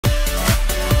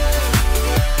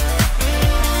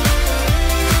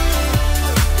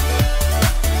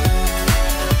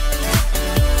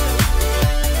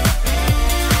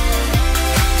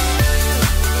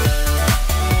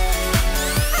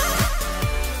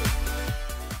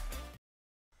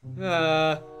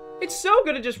It's so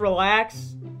good to just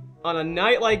relax on a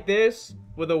night like this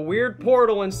with a weird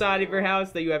portal inside of your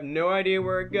house that you have no idea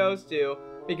where it goes to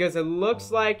because it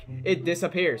looks like it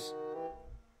disappears.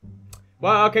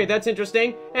 Well, okay, that's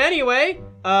interesting. Anyway,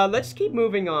 let's keep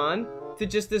moving on to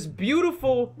just this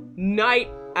beautiful night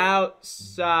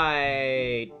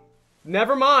outside.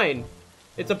 Never mind.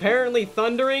 It's apparently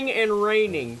thundering and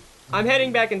raining. I'm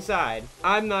heading back inside.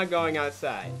 I'm not going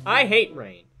outside. I hate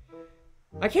rain.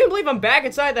 I can't believe I'm back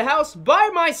inside the house by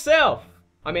myself.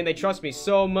 I mean, they trust me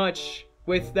so much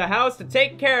with the house to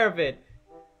take care of it.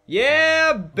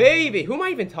 Yeah, baby. Who am I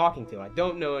even talking to? I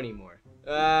don't know anymore.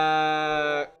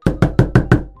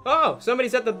 Oh,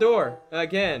 somebody's at the door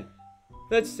again.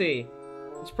 Let's see.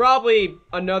 It's probably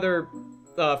another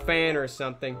fan or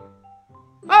something.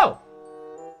 Oh!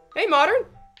 Hey, Modern!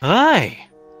 Hi!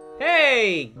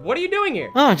 Hey! What are you doing here?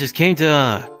 Oh, I just came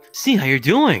to, see how you're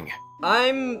doing.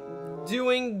 I'm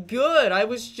doing good. I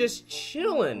was just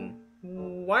chilling.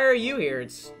 Why are you here?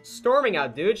 It's storming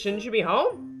out, dude. Shouldn't you be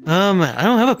home? I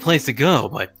don't have a place to go,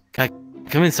 but can I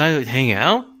come inside and hang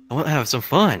out? I want to have some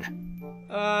fun.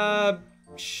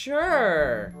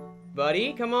 Sure.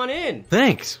 Buddy, come on in.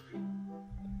 Thanks.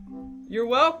 You're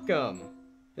welcome.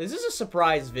 Is this a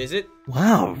surprise visit?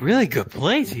 Wow, really good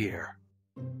place here.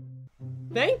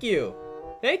 Thank you.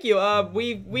 Thank you.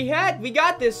 We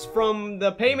got this from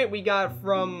the payment we got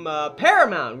from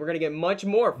Paramount. We're gonna get much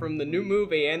more from the new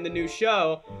movie and the new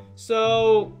show.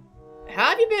 So,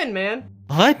 how have you been, man?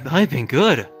 I've been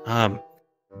good.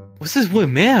 What's this wood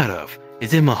made out of?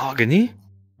 Is it mahogany?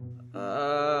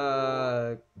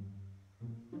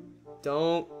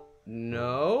 Don't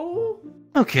know?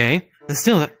 Okay, but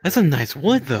still, that's a nice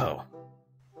wood, though.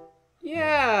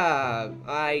 Yeah,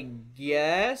 I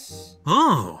guess.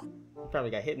 Oh.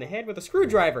 Probably got hit in the head with a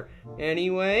screwdriver.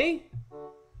 Anyway,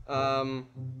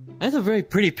 That's a very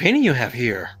pretty painting you have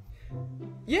here.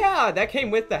 yeah, that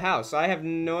came with the house. I have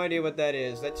no idea what that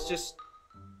is. That's just,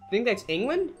 I think that's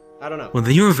England? I don't know. Well,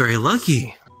 then you were very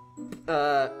lucky.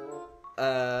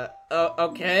 Okay.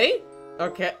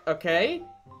 Okay.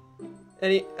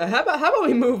 How about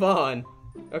we move on?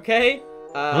 Okay?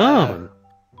 Oh.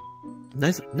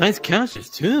 Nice couches,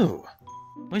 too.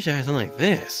 Wish I had something like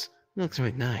this. It looks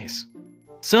really nice.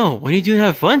 So, what do you do to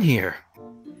have fun here?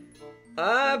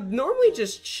 Normally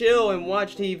just chill and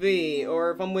watch TV,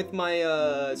 or if I'm with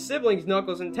my, siblings,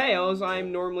 Knuckles and Tails,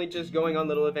 I'm normally just going on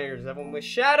little adventures. If I'm with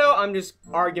Shadow, I'm just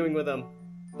arguing with him.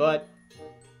 But,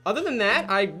 other than that,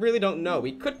 I really don't know.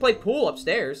 We could play pool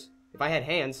upstairs, if I had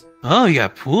hands. Oh, you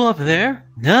got a pool up there?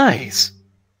 Nice!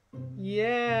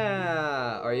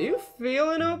 Yeah, are you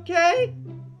feeling okay?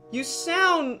 You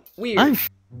sound weird.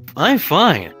 I'm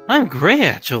fine. I'm great,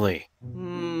 actually.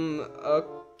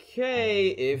 Okay,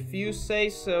 if you say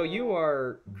so. You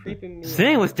are creeping me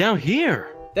Say out. what's down here.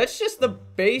 That's just the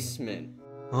basement.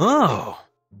 Oh.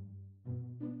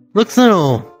 Looks a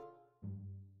little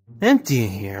empty in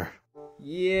here.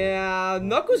 Yeah,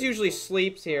 Knuckles usually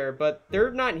sleeps here, but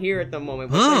they're not here at the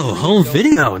moment. Oh, home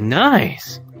video.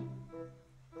 Nice.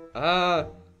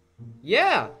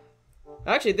 Yeah.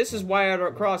 Actually, this is why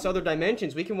across other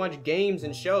dimensions, we can watch games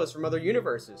and shows from other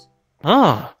universes.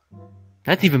 Oh.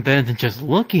 That's even better than just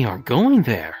looking or going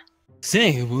there.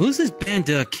 Say, who's this band,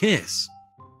 Kiss?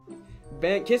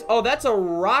 Band Kiss? Oh, that's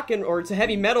a it's a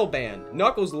heavy metal band.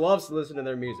 Knuckles loves to listen to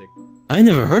their music. I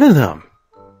never heard of them.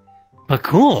 But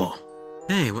cool.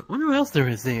 Hey, wonder what else there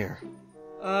is there.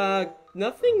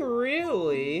 Nothing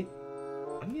really.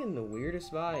 I'm getting the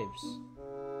weirdest vibes.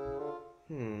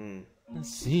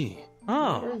 Let's see.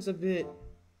 Oh. Turns a bit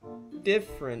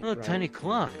different. Oh, right? tiny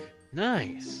clock.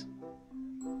 Nice.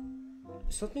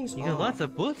 Something's You got off. lots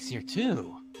of books here,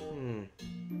 too. Something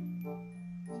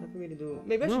for me to do.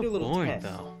 Maybe I should do a little boring, test.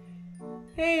 though.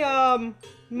 Hey,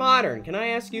 Modern, can I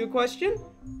ask you a question?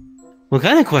 What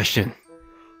kind of question?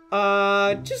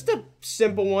 Just a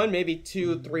simple one, maybe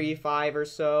 2, 3, 5 or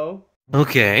so.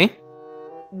 Okay.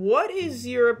 What is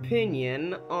your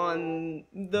opinion on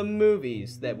the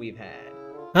movies that we've had?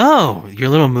 Oh, your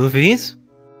little movies?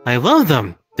 I love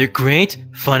them. They're great,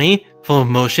 funny, full of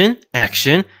motion,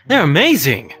 action. They're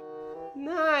amazing.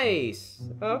 Nice.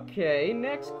 Okay,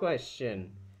 next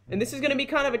question. And this is gonna be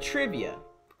kind of a trivia.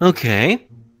 Okay.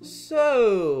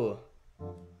 So,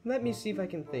 let me see if I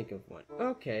can think of one.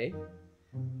 Okay.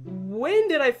 When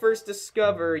did I first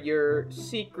discover your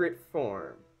secret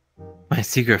form? My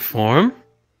secret form?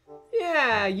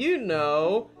 Yeah, you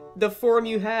know, the form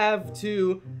you have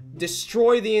to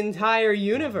destroy the entire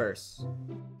universe.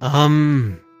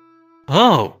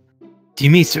 Oh. Do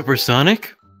you mean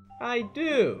supersonic? I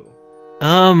do.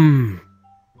 I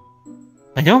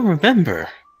don't remember.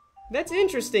 That's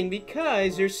interesting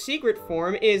because your secret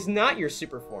form is not your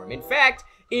super form. In fact,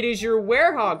 it is your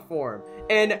werehog form.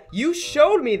 And you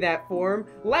showed me that form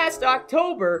last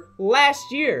October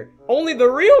last year. Only the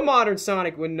real modern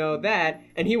Sonic would know that,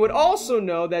 and he would also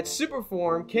know that super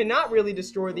form cannot really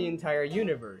destroy the entire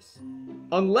universe.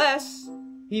 Unless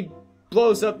he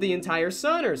blows up the entire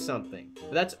sun or something.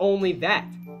 But that's only that.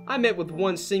 I meant with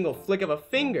one single flick of a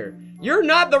finger. You're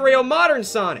not the real modern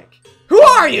Sonic. Who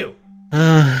are you?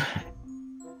 I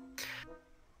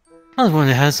was wanting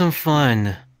to have some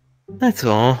fun. That's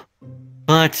all.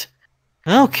 But,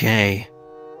 okay.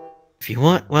 If you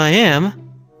want what I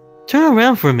am, turn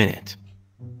around for a minute.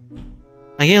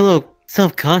 I get a little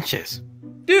self-conscious.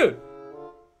 Dude,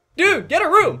 get a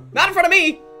room. Not in front of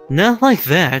me. Not like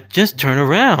that, just turn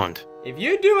around. If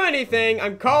you do anything,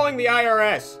 I'm calling the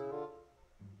IRS.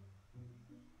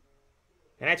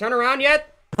 Can I turn around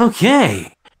yet?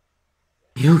 Okay.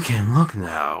 You can look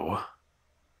now.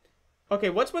 Okay,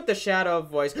 what's with the shadow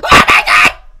voice? Oh my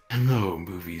god! Hello,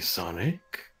 movie Sonic.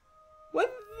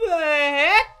 What the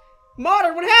heck?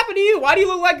 Modern, what happened to you? Why do you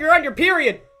look like you're on your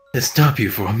period? To stop you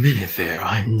for a minute there,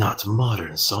 I'm not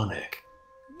modern Sonic.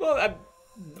 Well,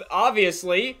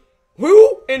 obviously.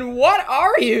 Who and what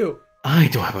are you? I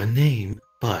don't have a name,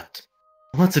 but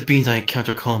lots of beans I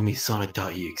encounter call me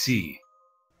Sonic.EXE.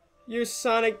 You're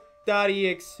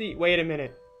Sonic.EXE. Wait a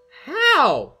minute.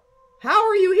 How? How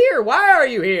are you here? Why are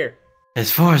you here?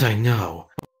 As far as I know,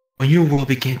 when your world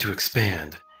began to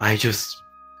expand, I just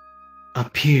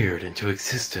appeared into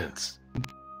existence,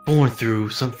 born through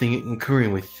something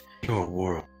occurring with your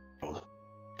world. I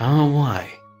don't know why,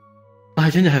 but I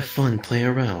tend to have fun playing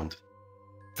around.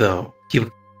 Though,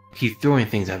 people keep throwing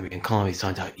things at me and calling me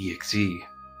Sonic.EXE.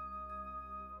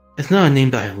 It's not a name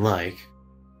that I like,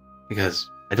 because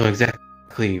I don't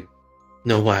exactly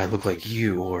know why I look like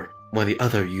you or one of the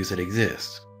other yous that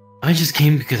exist. I just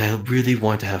came because I really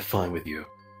want to have fun with you.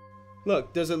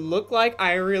 Look, does it look like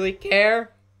I really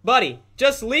care? Buddy,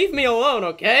 just leave me alone,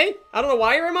 okay? I don't know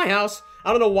why you're in my house.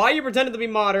 I don't know why you pretended to be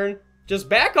modern. Just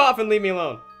back off and leave me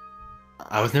alone.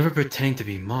 I was never pretending to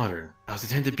be modern. I was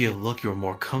pretending to be a look you were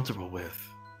more comfortable with.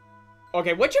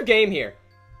 Okay, what's your game here?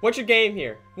 What's your game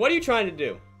here? What are you trying to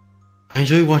do? I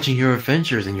enjoy watching your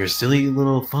adventures and your silly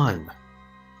little fun.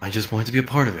 I just wanted to be a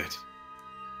part of it.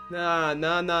 Nah.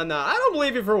 I don't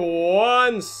believe you for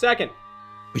 1 second.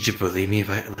 Would you believe me if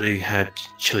I literally had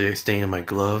chili stain on my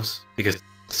gloves? Because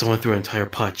someone threw an entire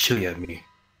pot of chili at me.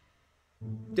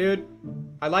 Dude,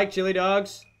 I like chili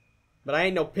dogs, but I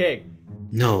ain't no pig.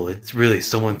 No, it's really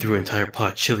someone threw an entire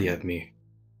pot of chili at me.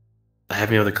 I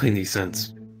haven't been able to clean these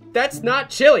since. That's not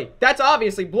chili. That's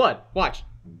obviously blood. Watch.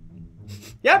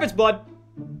 Yep, it's blood.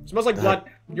 Smells like blood.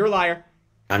 You're a liar.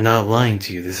 I'm not lying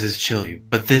to you, this is chili,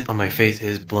 but this on my face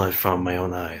is blood from my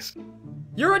own eyes.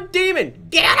 You're a demon!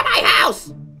 Get out of my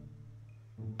house!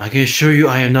 I can assure you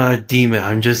I am not a demon,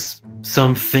 I'm just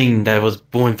something that was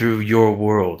born through your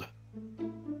world.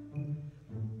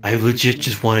 I legit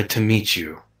just wanted to meet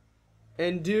you.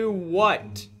 And do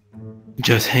what?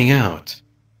 Just hang out.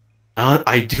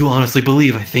 I do honestly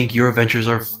believe I think your adventures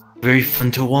are very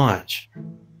fun to watch.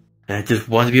 And I just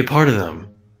want to be a part of them.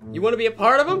 You want to be a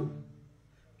part of them?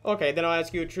 Okay, then I'll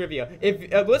ask you a trivia.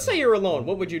 If let's say you're alone,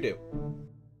 what would you do?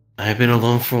 I've been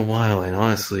alone for a while, and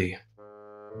honestly,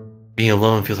 being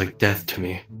alone feels like death to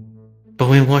me. But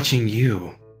when watching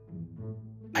you,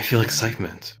 I feel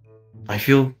excitement. I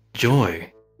feel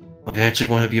joy. Like I just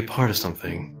want to be a part of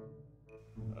something.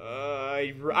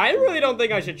 I really don't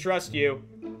think I should trust you.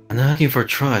 I'm not looking for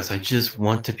trust, I just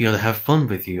want to be able to have fun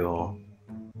with you all.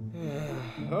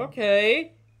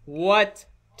 Okay. What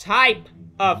type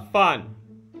of fun?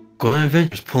 Go on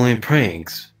adventures, pulling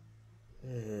pranks.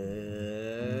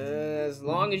 As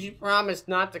long as you promise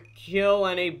not to kill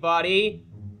anybody,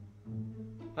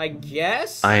 I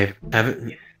guess? I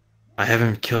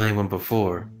haven't killed anyone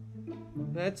before.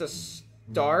 That's a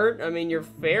start. I mean, you're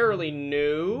fairly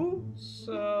new,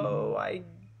 so I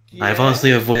guess... I've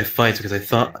honestly avoided fights because I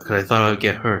thought I would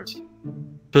get hurt.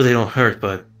 So they don't hurt,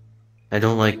 but I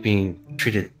don't like being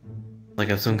treated like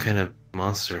I'm some kind of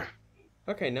monster.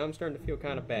 Okay, now I'm starting to feel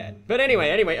kind of bad. But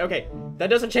anyway, okay. That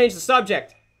doesn't change the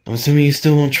subject. I'm assuming you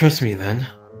still won't trust me then.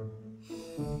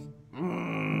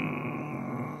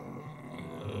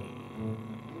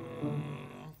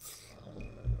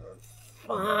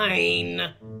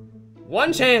 Fine.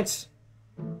 One chance.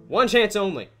 One chance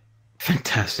only.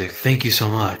 Fantastic, thank you so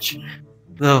much.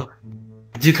 Though,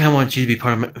 I do kind of want you to be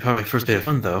part of my first bit of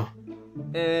fun, though.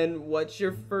 And what's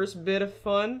your first bit of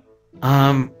fun?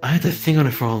 I had to think on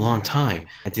it for a long time.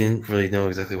 I didn't really know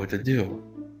exactly what to do.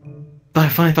 But I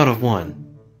finally thought of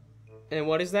one. And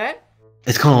what is that?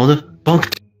 It's called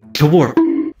Bunk to Warp.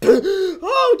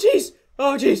 Oh, jeez!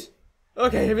 Oh, jeez!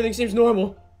 Okay, everything seems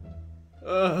normal.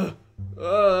 Oh,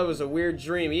 that was a weird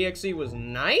dream. EXE was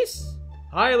nice?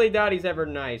 Highly doubt he's ever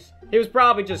nice. He was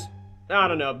probably just, I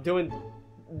don't know,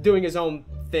 doing his own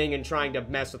thing and trying to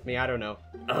mess with me. I don't know.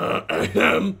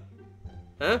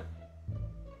 Huh?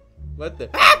 What the?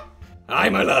 Hi,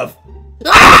 my love.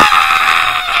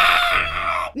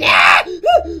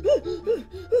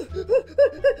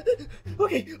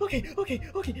 Okay.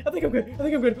 I think I'm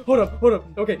good. Hold up.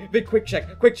 Okay, big quick check.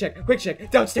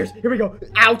 Downstairs. Here we go.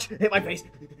 Ouch! Hit my face.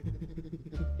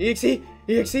 EXE.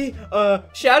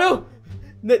 Shadow.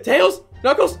 Tails.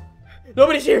 Knuckles.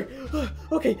 Nobody's here.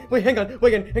 Okay, wait, hang on.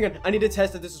 I need to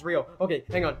test that this is real. Okay,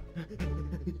 hang on.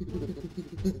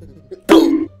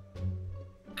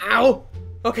 Ow!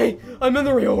 Okay, I'm in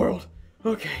the real world.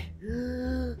 Okay.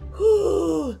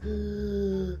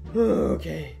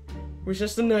 Okay. It was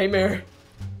just a nightmare.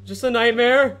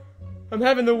 I'm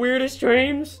having the weirdest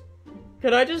dreams.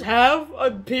 Can I just have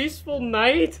a peaceful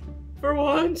night for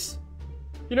once?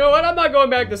 You know what? I'm not going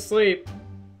back to sleep.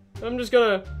 I'm just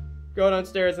gonna go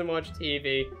downstairs and watch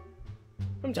TV.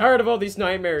 I'm tired of all these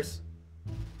nightmares.